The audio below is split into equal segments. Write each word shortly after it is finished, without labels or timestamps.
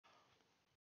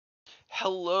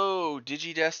Hello,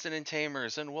 Digi-destined and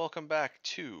Tamers, and welcome back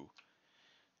to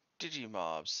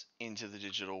Digimobs into the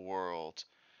digital world.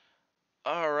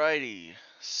 Alrighty,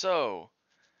 so,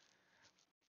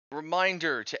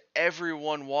 reminder to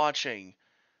everyone watching,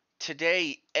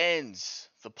 today ends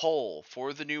the poll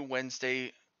for the new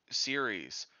Wednesday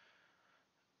series.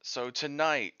 So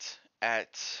tonight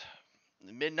at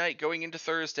midnight going into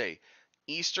Thursday,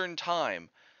 Eastern Time,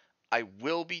 I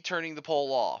will be turning the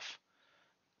poll off.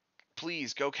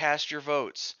 Please go cast your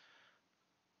votes.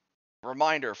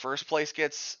 Reminder, first place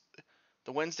gets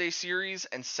the Wednesday series,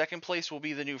 and second place will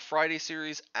be the new Friday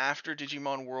series after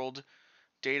Digimon World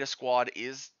Data Squad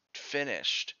is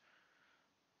finished.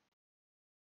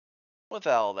 With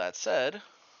all that said,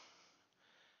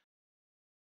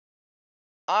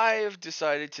 I've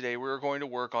decided today we're going to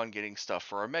work on getting stuff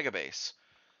for our Mega Base.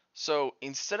 So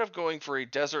instead of going for a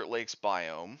Desert Lakes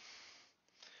biome,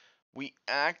 we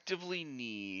actively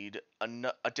need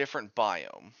a different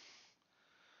biome.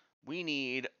 We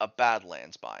need a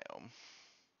Badlands biome.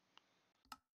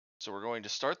 So we're going to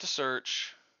start the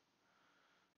search.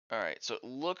 Alright, so it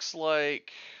looks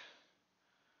like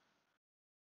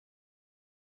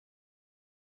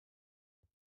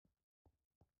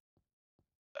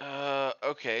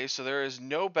okay, so there is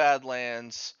no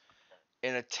Badlands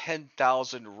in a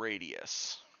 10,000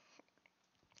 radius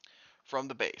from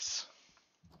the base.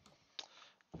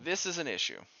 This is an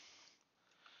issue.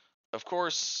 Of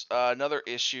course, another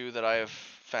issue that I have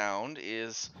found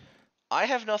is I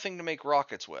have nothing to make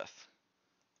rockets with.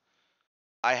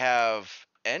 I have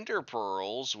ender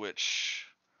pearls, which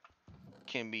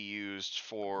can be used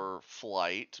for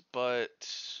flight, but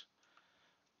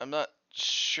I'm not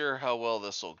sure how well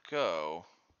this will go.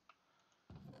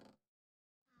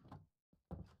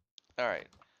 Alright.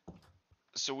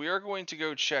 So we are going to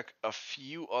go check a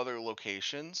few other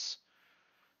locations,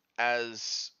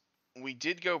 as we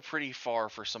did go pretty far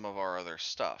for some of our other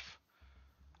stuff.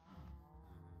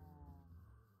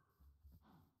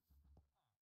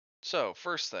 So,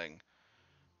 first thing,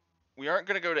 we aren't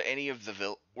going to go to any of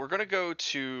the we're going to go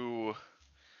to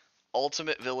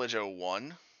Ultimate Village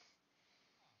 01,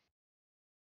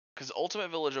 because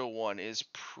Ultimate Village 01 is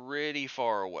pretty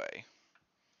far away.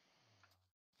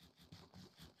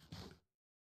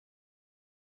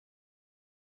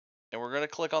 And we're going to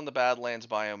click on the Badlands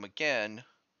biome again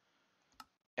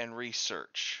and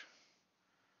research.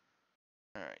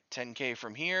 Alright, 10k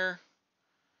from here,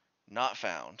 not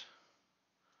found.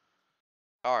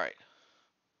 Alright.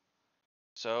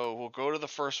 So we'll go to the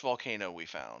first volcano we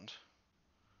found.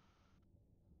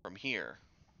 From here.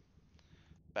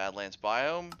 Badlands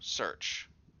biome, search.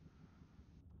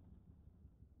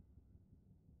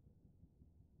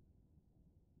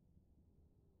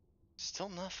 Still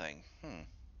nothing.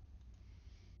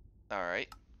 Alright.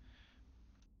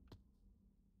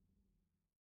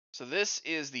 So this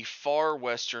is the far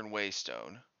western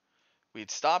waystone. We had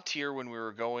stopped here when we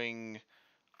were going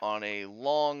on a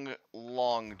long,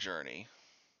 long journey.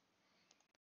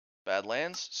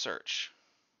 Badlands, search.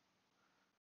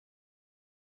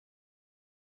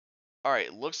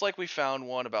 Alright, looks like we found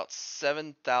one about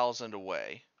 7,000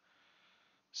 away.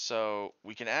 So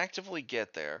we can actively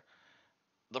get there.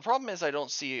 The problem is I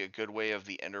don't see a good way of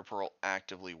the Ender Pearl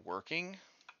actively working.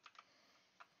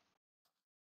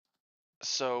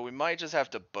 So we might just have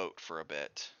to boat for a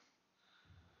bit.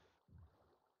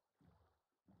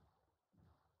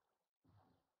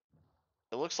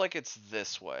 It looks like it's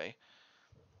this way.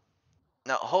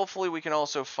 Now, hopefully we can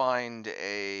also find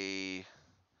a...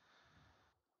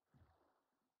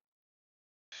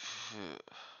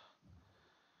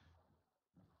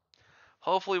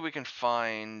 Hopefully we can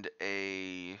find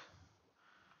a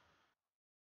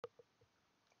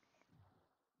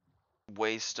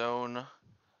waystone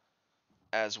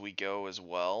as we go as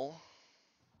well.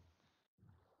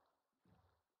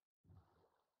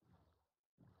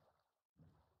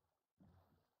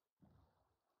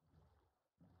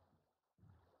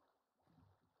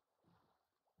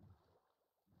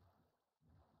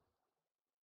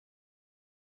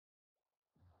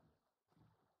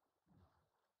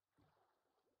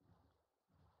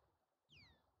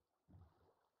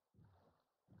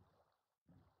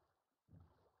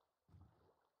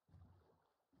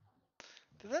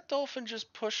 Did that dolphin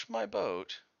just push my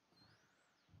boat?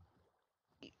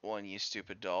 Eat one, you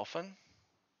stupid dolphin.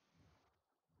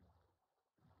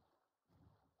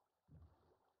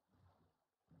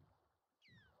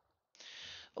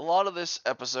 A lot of this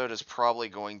episode is probably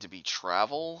going to be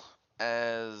travel,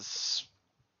 as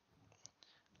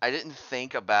I didn't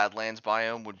think a Badlands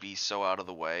biome would be so out of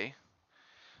the way.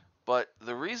 But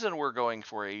the reason we're going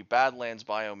for a Badlands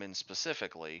biome in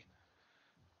specifically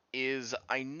is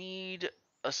I need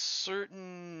a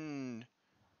certain...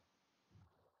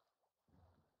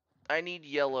 I need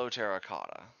yellow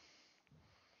terracotta.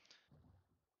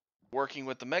 Working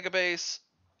with the Mega Base,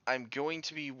 I'm going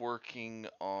to be working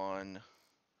on...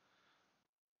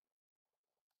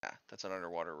 Ah, that's an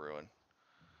underwater ruin.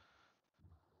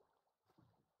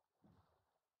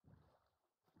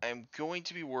 I'm going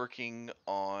to be working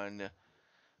on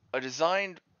a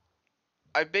design...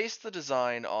 I based the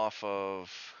design off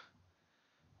of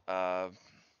uh,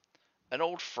 an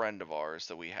old friend of ours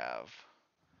that we have,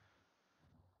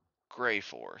 Gray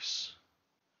Force.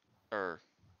 Or,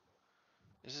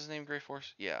 is his name Gray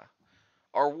Force? Yeah.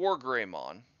 Our War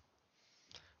Greymon.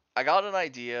 I got an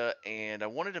idea and I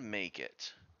wanted to make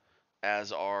it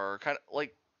as our kind of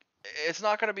like, it's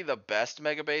not going to be the best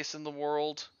Mega Base in the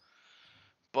world,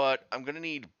 but I'm going to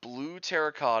need blue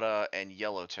terracotta and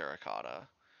yellow terracotta.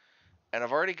 And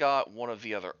I've already got one of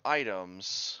the other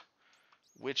items,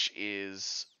 which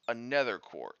is a nether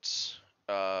quartz.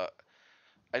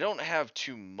 I don't have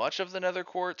too much of the nether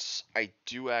quartz. I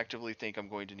do actively think I'm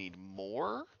going to need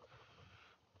more,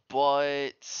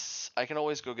 but I can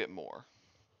always go get more.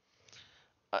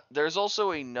 There's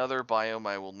also another biome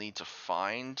I will need to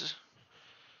find.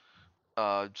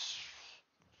 Uh,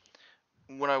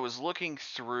 when I was looking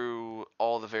through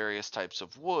all the various types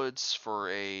of woods for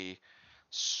a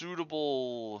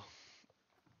suitable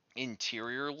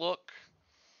interior look,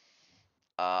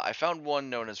 I found one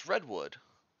known as redwood,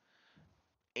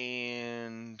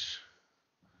 and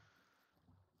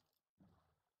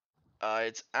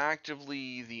it's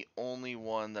actively the only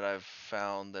one that I've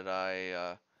found that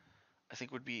I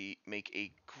think would be make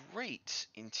a great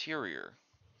interior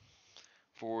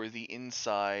for the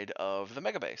inside of the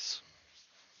Mega Base.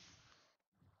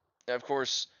 Of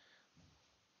course,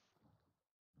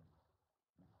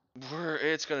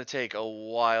 it's going to take a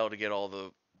while to get all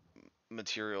the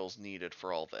materials needed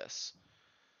for all this.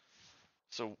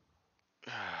 So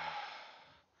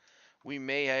we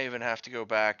may even have to go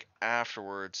back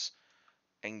afterwards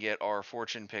and get our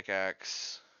fortune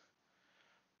pickaxe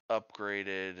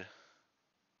upgraded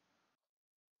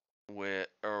with,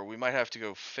 or we might have to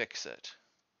go fix it.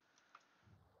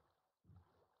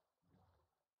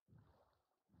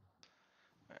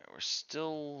 All right, we're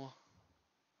still...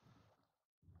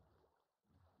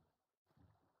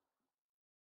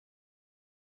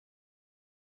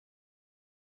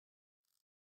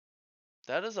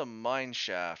 That is a mine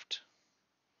shaft.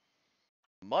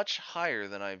 Much higher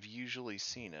than I've usually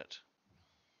seen it.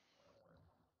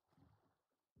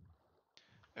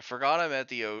 I forgot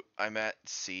I'm at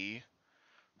C.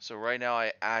 So right now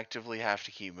I actively have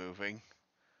to keep moving.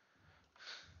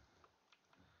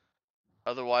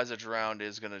 Otherwise a drowned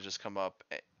is going to just come up,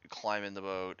 climb in the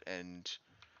boat, and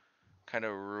kind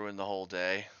of ruin the whole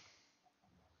day.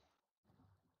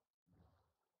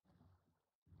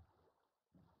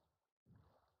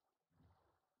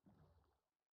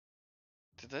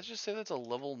 Did that just say that's a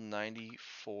level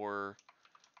 94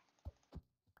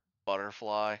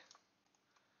 butterfly?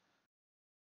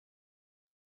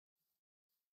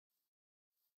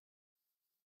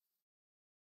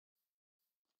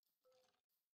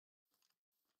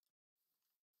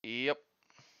 Yep.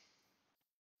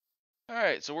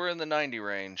 Alright, so we're in the 90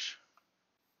 range.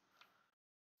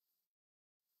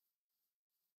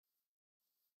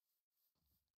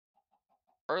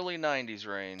 Early 90s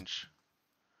range.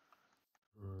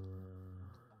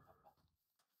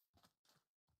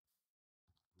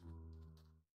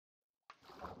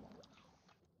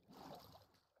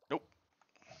 Nope.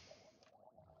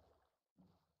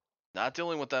 Not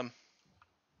dealing with them.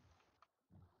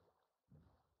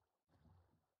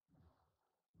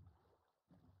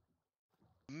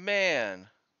 Man.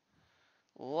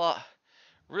 Lot.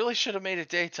 Really should have made it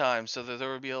daytime so that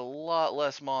there would be a lot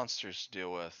less monsters to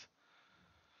deal with.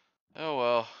 Oh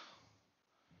well.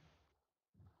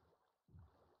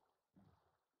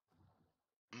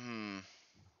 Hmm.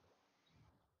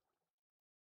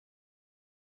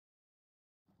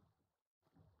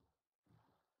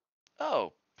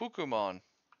 Oh, Pukumon.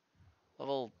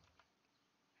 Level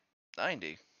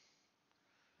 90.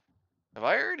 Have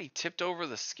I already tipped over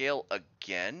the scale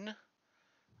again?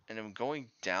 And I'm going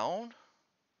down?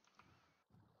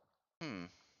 Hmm.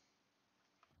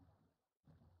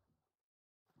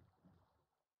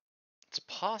 It's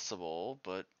possible,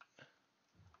 but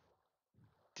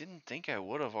didn't think I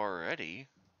would have already.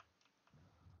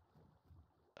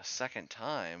 A second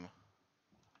time.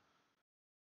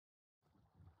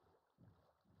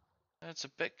 That's a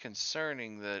bit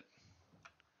concerning that...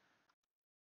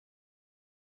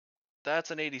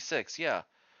 That's an 86, yeah.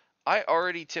 I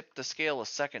already tipped the scale a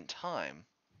second time.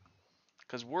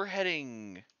 Because we're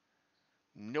heading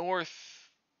northwest,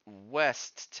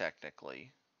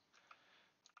 technically,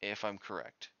 if I'm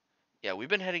correct. Yeah, we've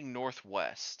been heading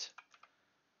northwest.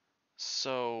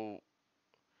 So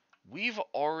we've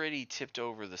already tipped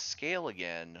over the scale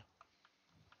again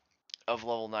of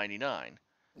level 99.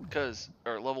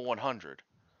 Or level 100.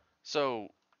 So,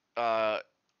 uh,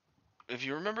 if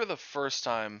you remember the first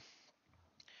time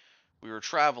we were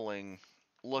traveling,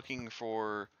 looking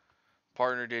for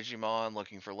partner Digimon,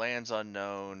 looking for lands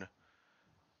unknown,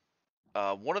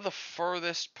 one of the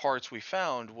furthest parts we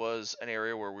found was an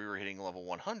area where we were hitting level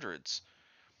 100s.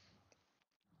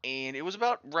 And it was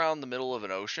about around the middle of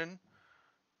an ocean.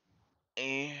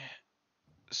 And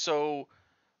so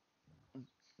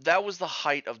that was the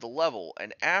height of the level.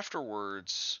 And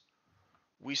afterwards,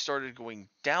 we started going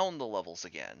down the levels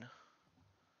again.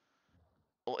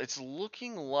 Well, it's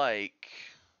looking like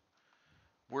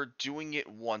we're doing it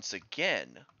once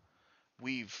again.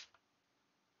 We've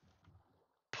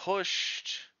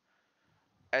pushed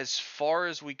as far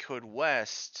as we could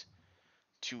west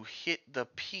to hit the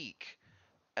peak,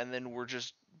 and then we're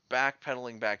just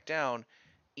backpedaling back down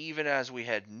even as we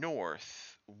head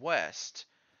northwest.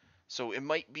 So it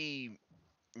might be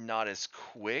not as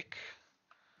quick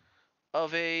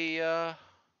of a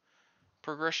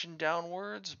progression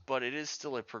downwards, but it is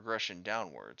still a progression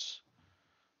downwards.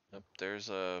 Yep, there's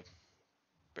a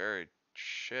buried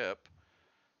ship.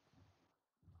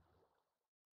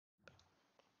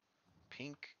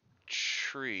 Pink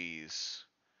trees.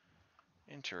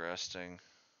 Interesting.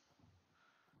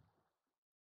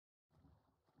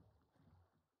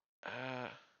 Uh,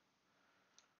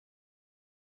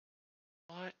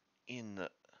 what in the...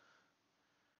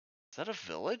 Is that a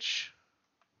village?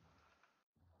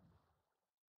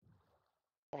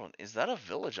 Hold on, is that a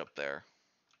village up there?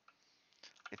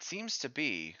 It seems to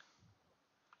be.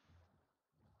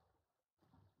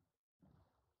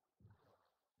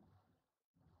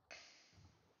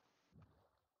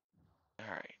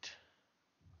 Alright.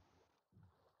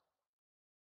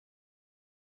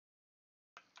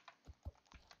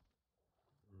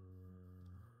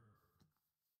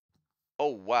 Oh,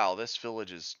 wow, this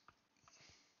village is...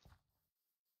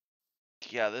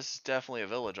 Yeah, this is definitely a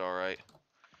village, alright.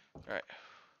 Alright.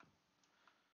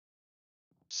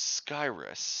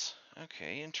 Skyrus.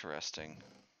 Okay, interesting.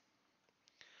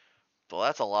 Well,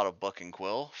 that's a lot of buck and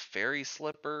quill. Fairy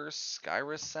slippers,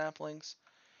 Skyrus saplings.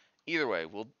 Either way,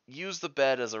 we'll use the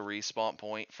bed as a respawn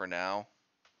point for now.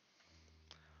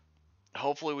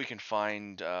 Hopefully we can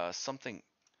find something...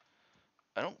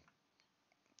 I don't...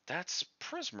 That's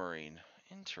Prismarine.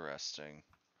 Interesting.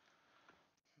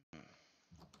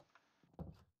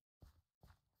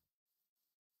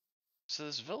 So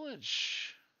this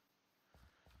village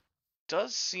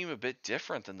does seem a bit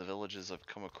different than the villages I've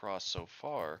come across so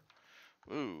far.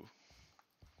 Ooh.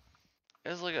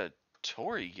 It's like a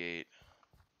torii gate.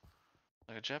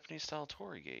 Like a Japanese style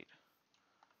torii gate.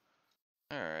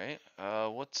 Alright.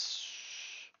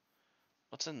 What's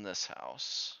in this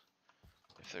house?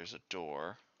 If there's a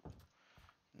door.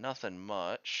 Nothing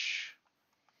much.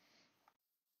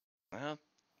 Well,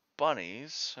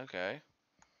 bunnies. Okay.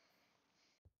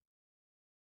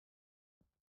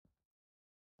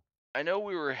 I know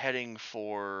we were heading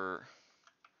for...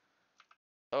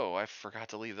 Oh, I forgot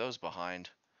to leave those behind.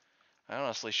 I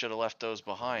honestly should have left those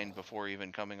behind before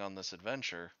even coming on this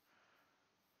adventure.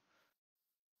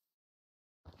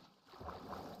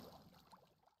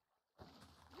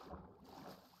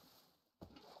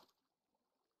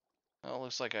 Oh,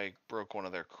 looks like I broke one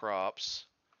of their crops.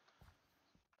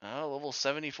 Oh, level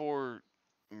 74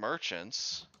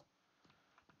 merchants.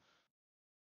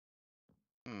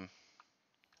 Hmm.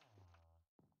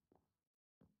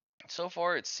 So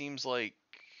far, it seems like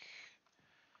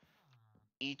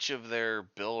each of their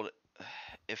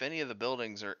if any of the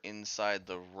buildings are inside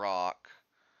the rock,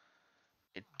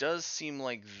 it does seem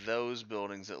like those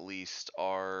buildings at least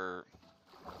are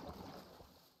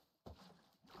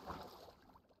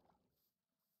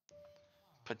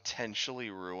potentially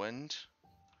ruined.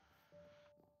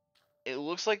 It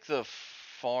looks like the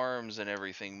farms and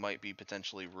everything might be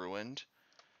potentially ruined,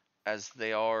 as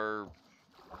they are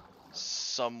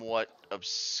somewhat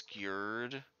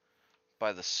obscured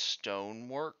by the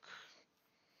stonework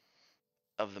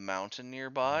of the mountain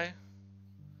nearby.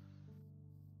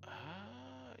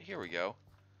 Here we go.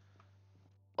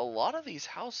 A lot of these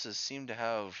houses seem to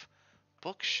have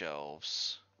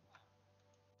bookshelves.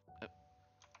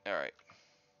 Alright.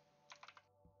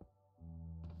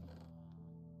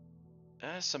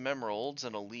 Some emeralds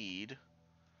and a lead.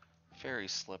 Fairy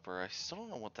slipper. I still don't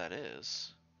know what that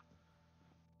is.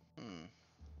 Hmm.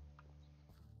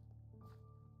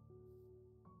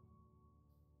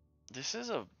 This is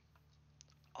a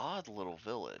odd little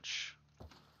village.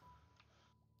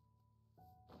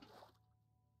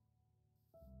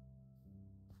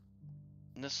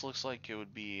 And this looks like it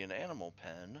would be an animal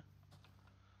pen.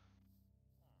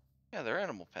 Yeah, they're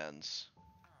animal pens.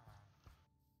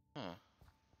 Huh.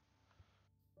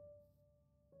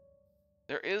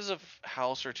 There is a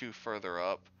house or two further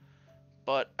up,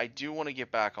 but I do want to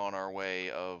get back on our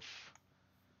way of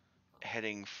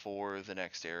heading for the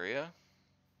next area.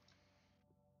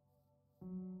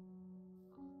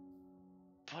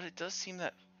 But it does seem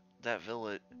that that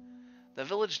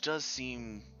village does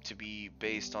seem to be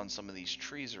based on some of these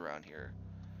trees around here.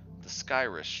 The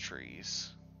Skyrish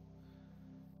trees.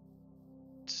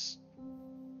 It's,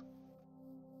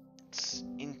 it's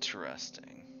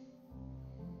interesting.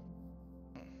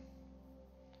 Hmm.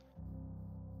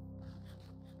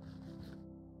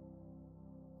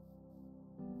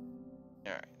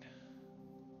 Alright.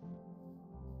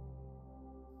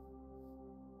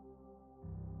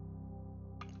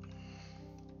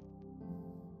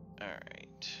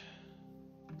 Alright.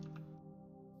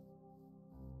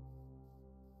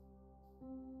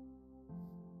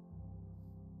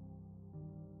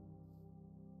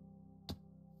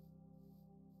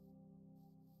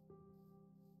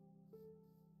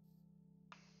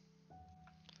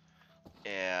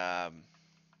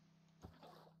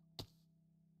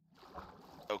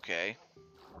 Okay.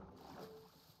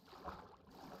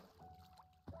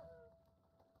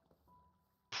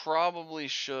 Probably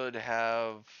should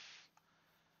have.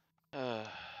 Uh,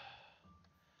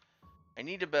 I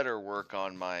need to better work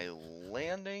on my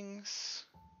landings,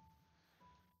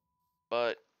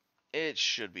 but it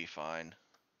should be fine.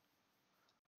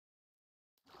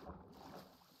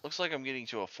 Looks like I'm getting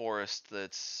to a forest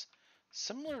that's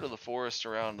similar to the forest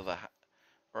around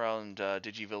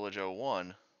Digi-Village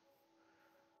 01.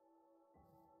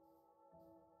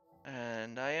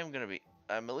 And I'm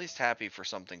at least happy for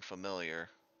something familiar.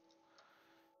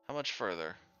 How much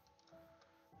further?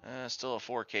 Still a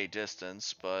 4K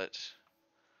distance, but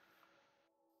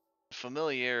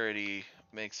familiarity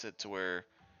makes it to where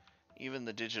even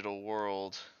the digital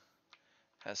world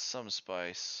has some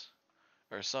spice,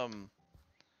 or some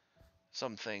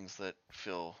things that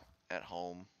feel at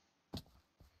home.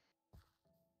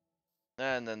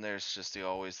 And then there's just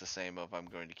always the same of I'm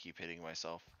going to keep hitting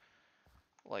myself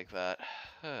like that.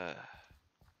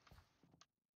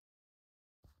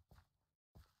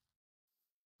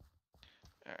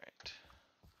 Alright.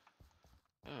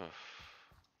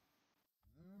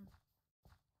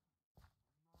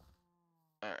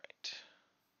 Alright.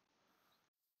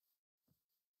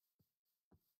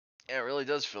 Yeah, it really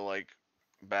does feel like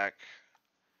back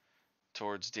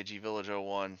towards Digi-Village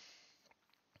 01.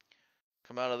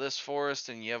 Come out of this forest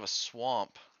and you have a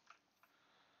swamp.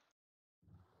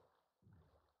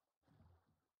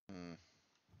 Hmm.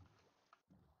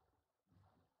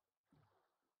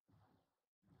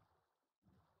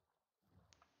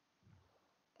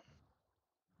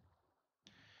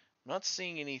 I'm not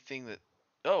seeing anything that...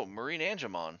 Oh, Marine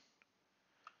Angemon.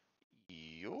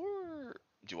 You're...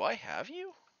 Do I have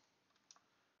you?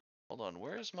 Hold on,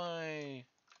 where's my...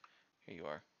 Here you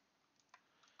are.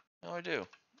 Oh, I do.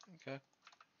 Okay.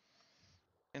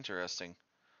 Interesting.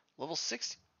 Level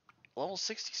 60... Level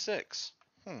 66.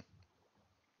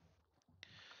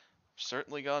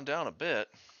 Certainly gone down a bit.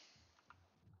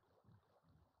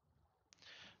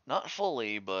 Not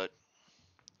fully, but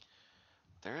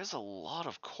there is a lot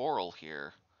of coral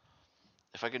here.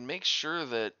 If I can make sure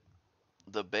that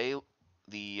the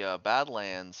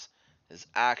Badlands is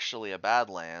actually a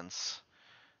Badlands,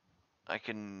 I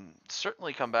can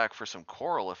certainly come back for some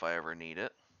coral if I ever need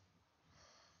it.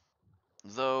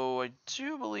 Though I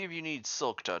do believe you need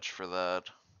Silk Touch for that.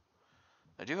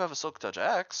 I do have a Silk Touch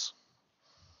X.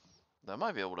 That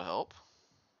might be able to help.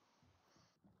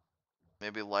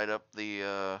 Maybe light up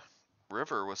the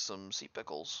river with some sea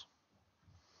pickles.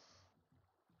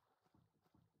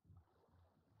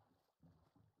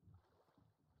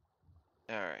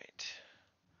 Alright.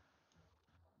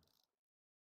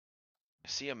 I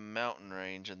see a mountain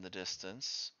range in the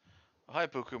distance. Oh, hi,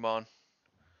 Pokemon.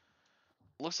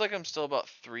 Looks like I'm still about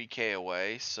 3K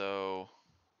away, so...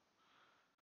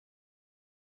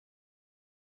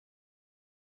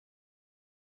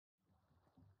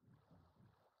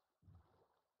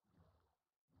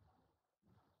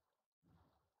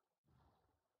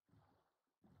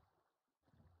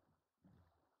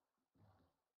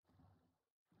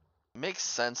 Makes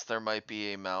sense there might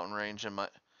be a mountain range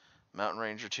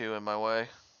or two in my way.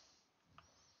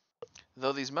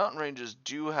 Though these mountain ranges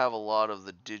do have a lot of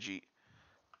the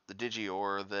Digi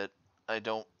ore that I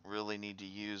don't really need to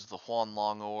use the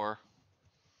Huanlong ore.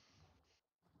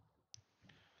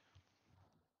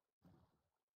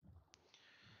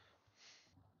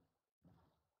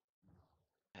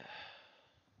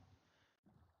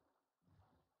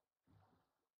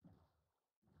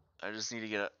 I just need to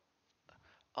get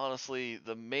honestly,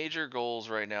 the major goals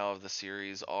right now of the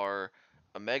series are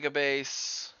a mega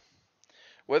base.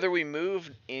 Whether we move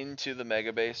into the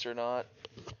mega base or not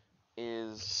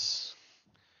is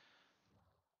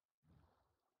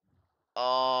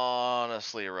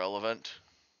honestly irrelevant.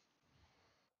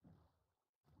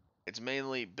 It's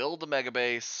mainly build the mega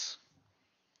base,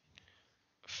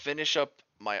 finish up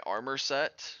my armor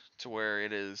set to where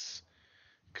it is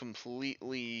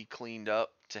completely cleaned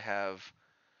up to have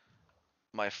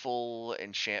my full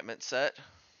enchantment set.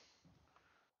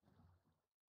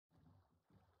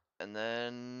 And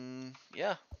then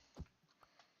yeah,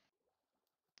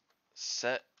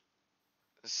 set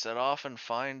set off and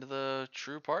find the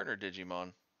true partner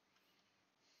Digimon.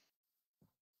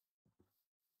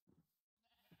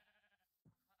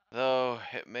 Though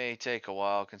it may take a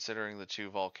while considering the two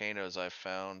volcanoes I've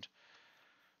found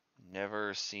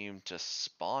never seem to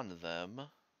spawn them.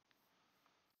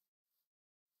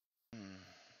 Hmm.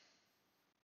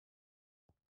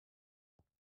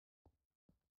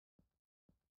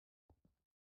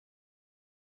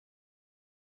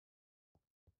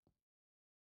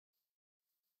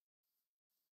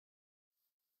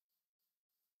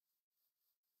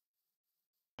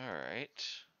 Alright.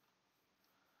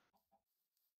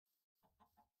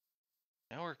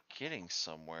 Now we're getting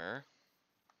somewhere.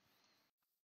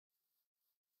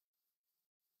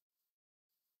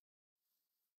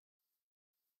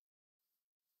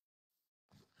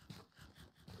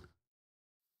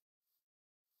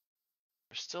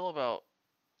 We're still about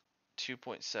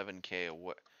 2.7k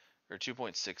away, or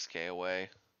 2.6k away,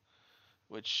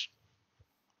 which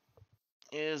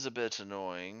is a bit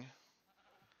annoying.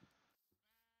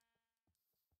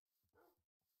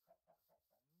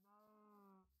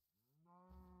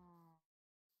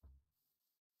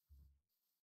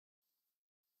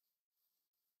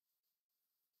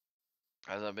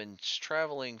 As I've been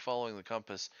traveling following the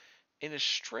compass in as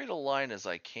straight a line as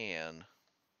I can.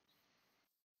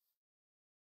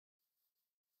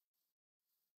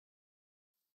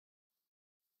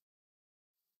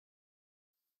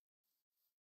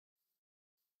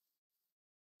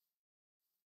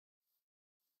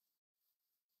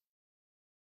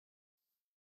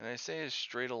 And I say as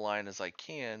straight a line as I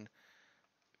can,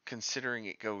 considering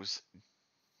it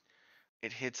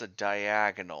hits a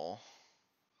diagonal.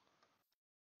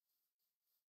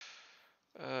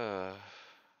 Uh,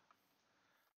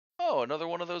 oh, another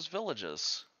one of those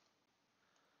villages.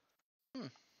 Hmm.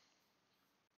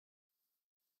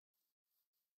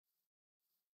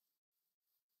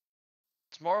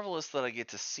 It's marvelous that I get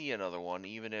to see another one,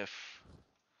 even if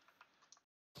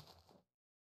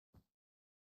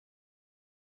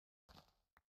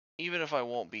I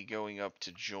won't be going up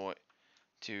to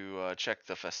check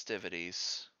the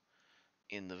festivities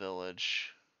in the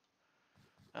village.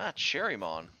 Ah,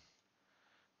 Cherrymon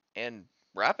and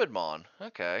Rapidmon.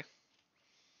 Okay,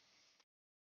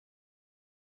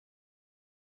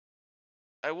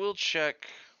 I will check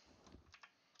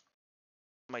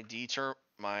my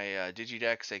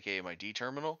Digidex, aka my D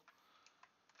terminal.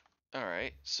 All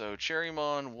right, so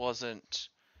Cherrymon wasn't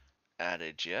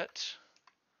added yet.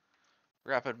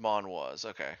 Rapidmon was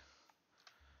okay.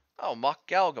 Oh, Mach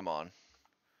Galgamon.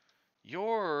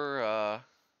 You're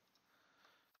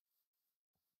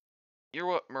you're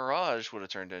what Mirage would have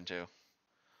turned into.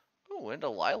 Oh, and a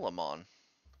Lilamon.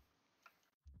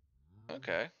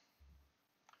 Okay.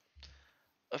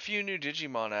 A few new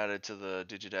Digimon added to the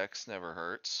Digidex never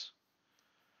hurts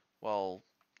while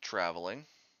traveling.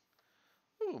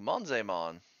 Ooh,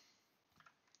 Monzemon.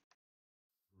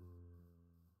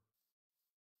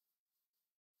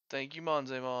 Thank you,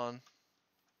 Monzemon.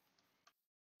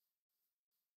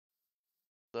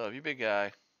 Love you, big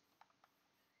guy.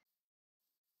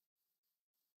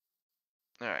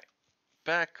 Alright,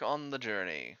 back on the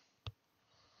journey.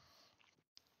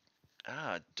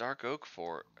 Ah, Dark Oak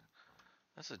Fort.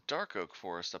 That's a Dark Oak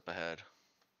Forest up ahead.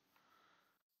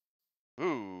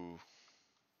 Ooh,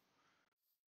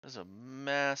 there's a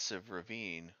massive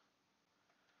ravine.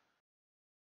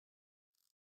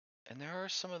 And there are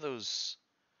some of those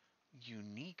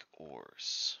unique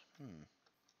ores.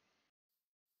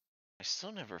 I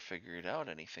still never figured out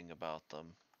anything about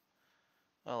them.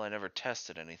 Well, I never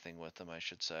tested anything with them, I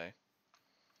should say.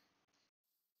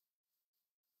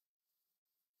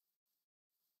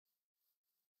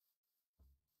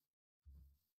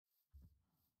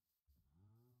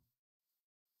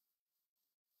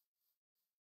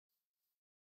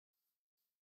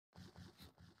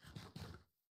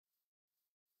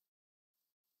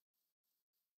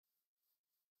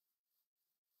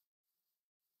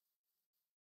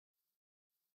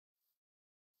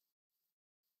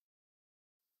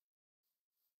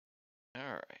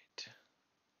 Alright.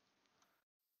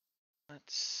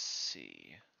 Let's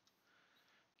see.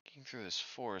 Getting through this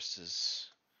forest is...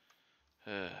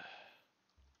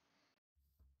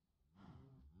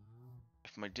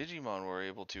 If my Digimon were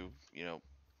able to,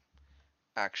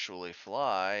 actually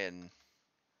fly and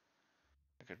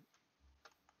I could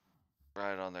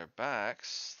ride on their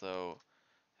backs, though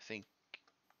I think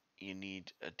you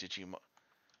need a Digimon.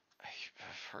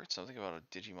 I've heard something about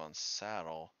a Digimon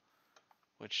saddle,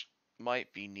 which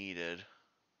might be needed.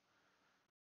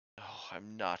 Oh,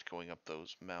 I'm not going up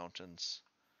those mountains.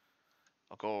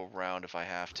 I'll go around if I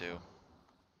have to.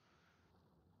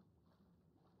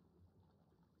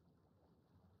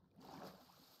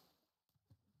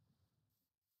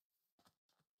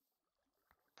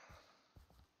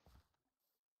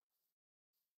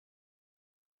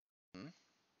 Hmm?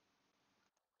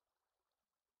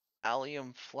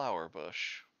 Allium flower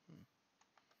bush.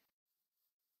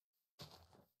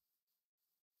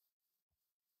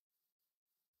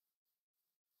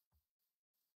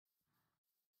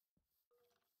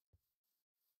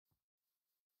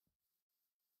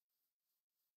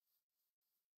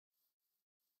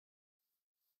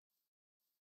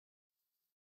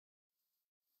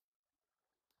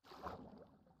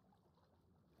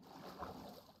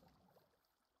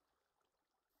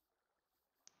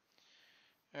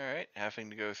 Alright, having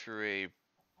to go through a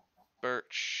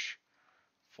birch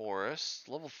forest.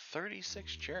 Level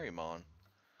 36 Cherrymon.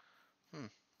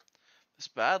 This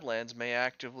Badlands may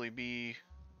actively be...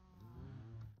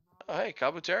 Oh, hey,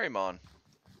 Kabuterimon.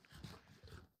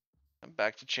 I'm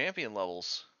back to champion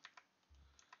levels.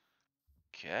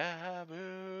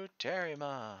 Kabuterimon.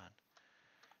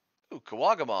 Ooh,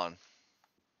 Kawagamon.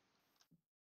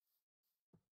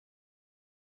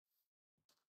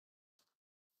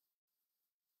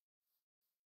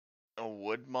 A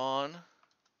Woodmon.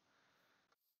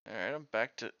 Alright, I'm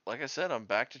back to... Like I said, I'm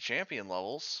back to champion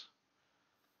levels.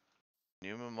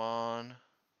 Numamon.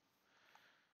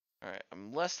 Alright,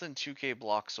 I'm less than 2k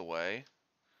blocks away.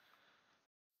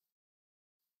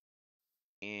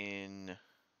 It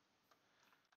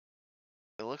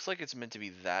looks like it's meant to be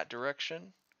that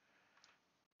direction.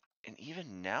 And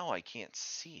even now I can't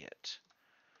see it.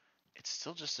 It's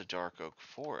still just a dark oak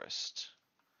forest.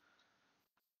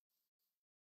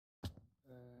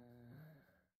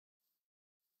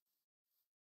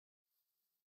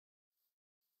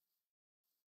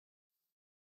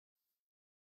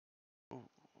 Ooh,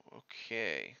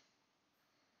 okay.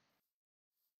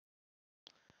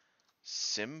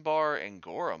 Simbar and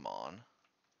Goramon.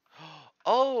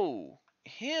 Oh,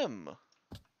 him.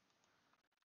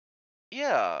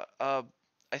 Yeah, I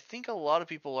think a lot of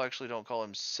people actually don't call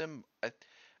him I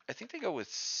think they go with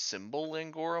Symbol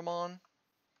in Goramon.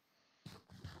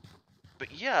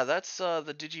 But yeah, that's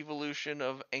the Digivolution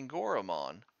of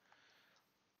Angoramon.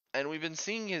 And we've been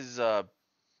seeing his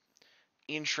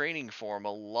in training form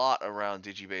a lot around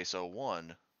Digi-Base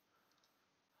 01.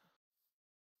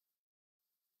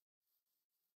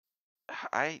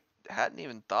 I hadn't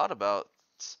even thought about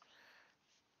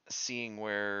seeing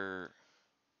where...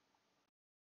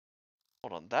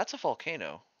 Hold on, that's a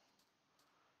volcano.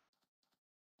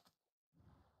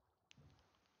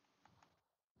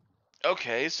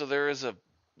 Okay, so there is a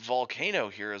volcano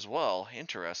here as well.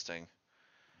 Interesting.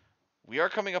 We are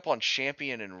coming up on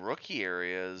champion and rookie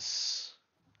areas.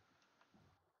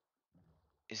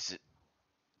 Is it...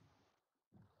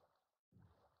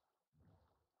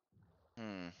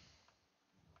 Hmm.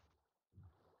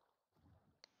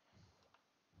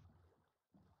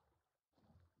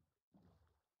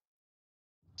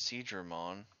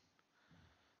 Seadramon.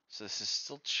 So this is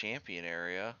still champion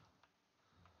area.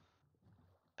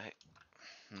 I...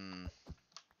 Hmm.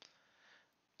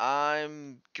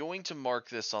 I'm going to mark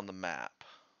this on the map.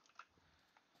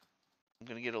 I'm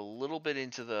going to get a little bit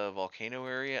into the volcano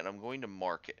area, and I'm going to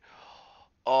mark it.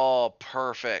 Oh,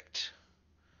 perfect.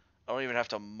 I don't even have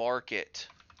to mark it.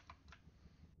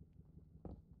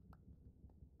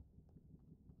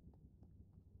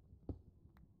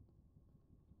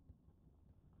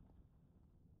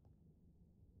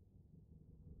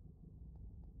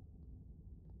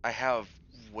 I have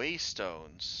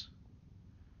waystones.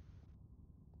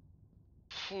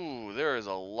 Phew, there is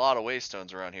a lot of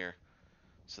waystones around here.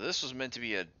 So this was meant to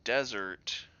be a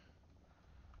desert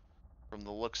from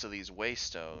the looks of these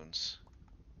waystones.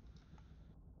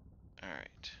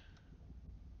 Alright.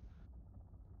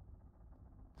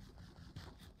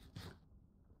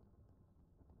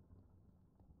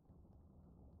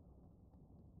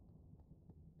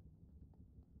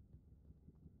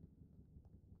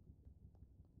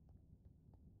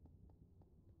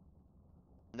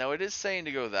 Now it is saying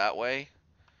to go that way,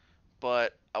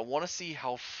 but I want to see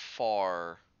how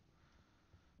far.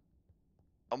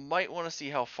 I might want to see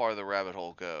how far the rabbit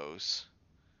hole goes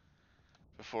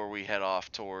before we head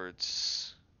off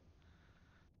towards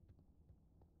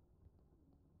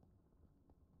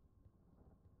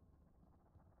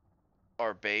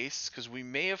our base, because we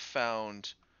may have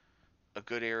found a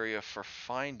good area for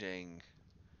finding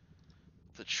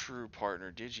the true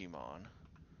partner Digimon.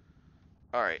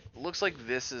 Alright, looks like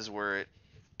this is where it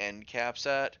end caps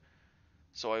at.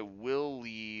 So I will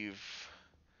leave,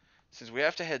 since we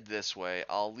have to head this way,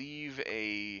 I'll leave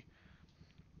a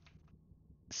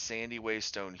sandy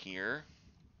waystone here.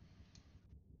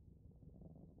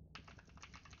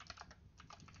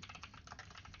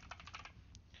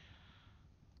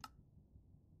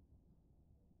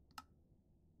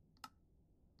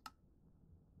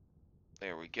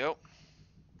 There we go.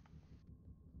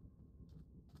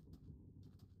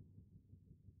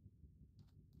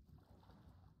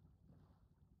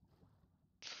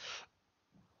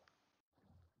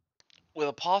 With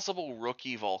a possible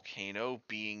rookie volcano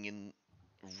being in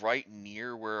right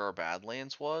near where our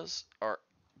Badlands was, our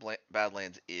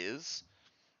Badlands is,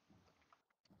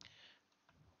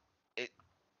 it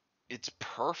it's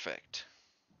perfect.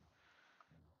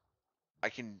 I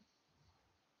can.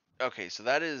 Okay, so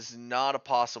that is not a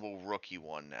possible rookie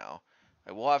one now.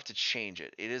 I will have to change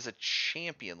it. It is a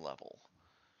champion level,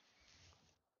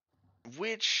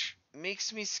 which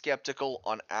makes me skeptical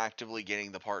on actively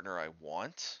getting the partner I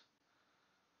want,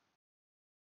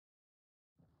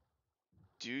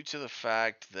 due to the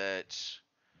fact that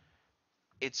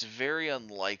it's very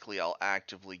unlikely I'll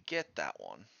actively get that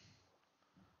one.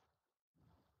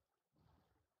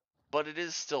 But it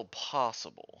is still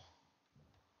possible.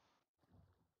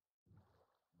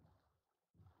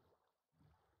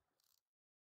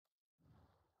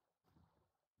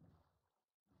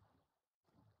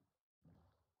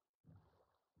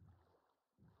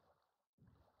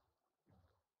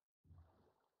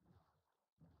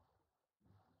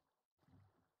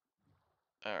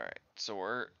 Alright, so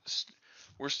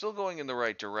we're still going in the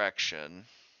right direction.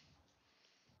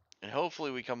 And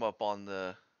hopefully we come up on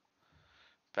the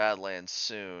Badlands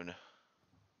soon.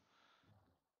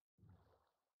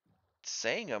 It's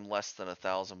saying I'm less than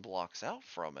 1,000 blocks out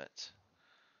from it.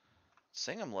 It's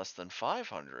saying I'm less than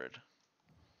 500.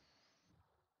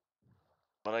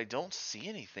 But I don't see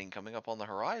anything coming up on the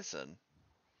horizon.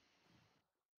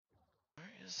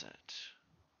 Where is it?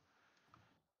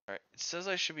 Alright, it says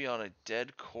I should be on a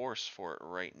dead course for it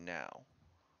right now.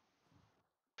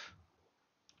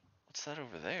 What's that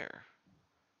over there?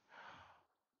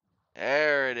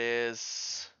 There it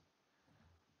is.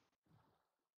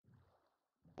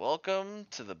 Welcome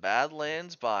to the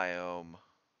Badlands biome.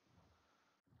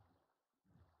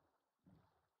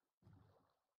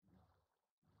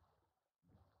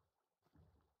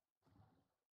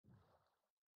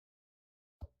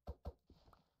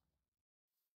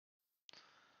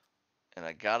 And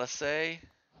I gotta say,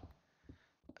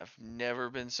 I've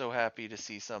never been so happy to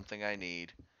see something I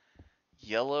need.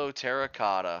 Yellow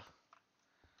terracotta.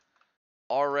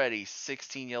 Already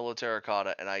 16 yellow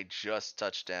terracotta, and I just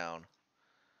touched down.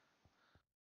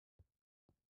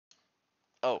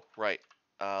 Oh, right.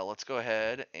 Let's go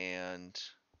ahead and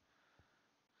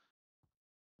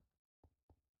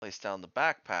place down the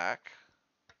backpack.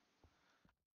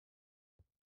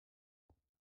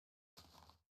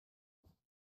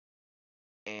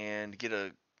 And get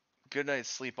a good night's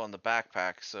sleep on the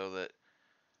backpack so that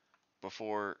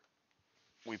before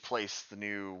we place the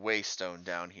new waystone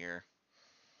down here.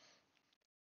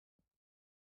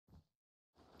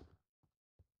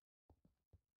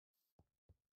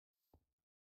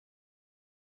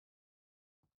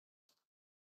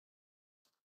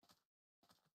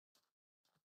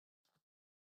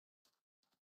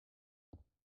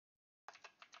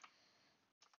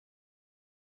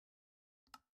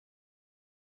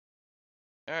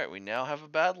 Alright, we now have a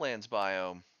Badlands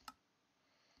biome.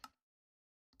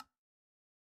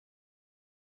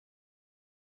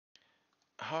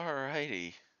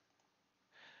 Alrighty.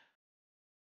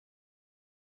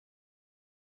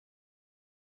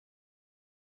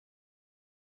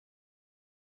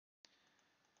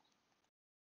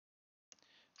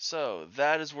 So,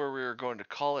 that is where we are going to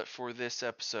call it for this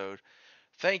episode.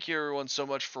 Thank you everyone so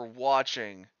much for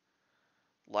watching.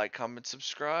 Like, comment,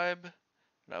 subscribe,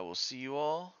 and I will see you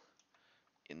all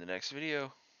in the next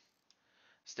video.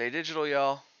 Stay digital,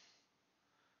 y'all.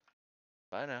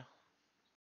 Bye now.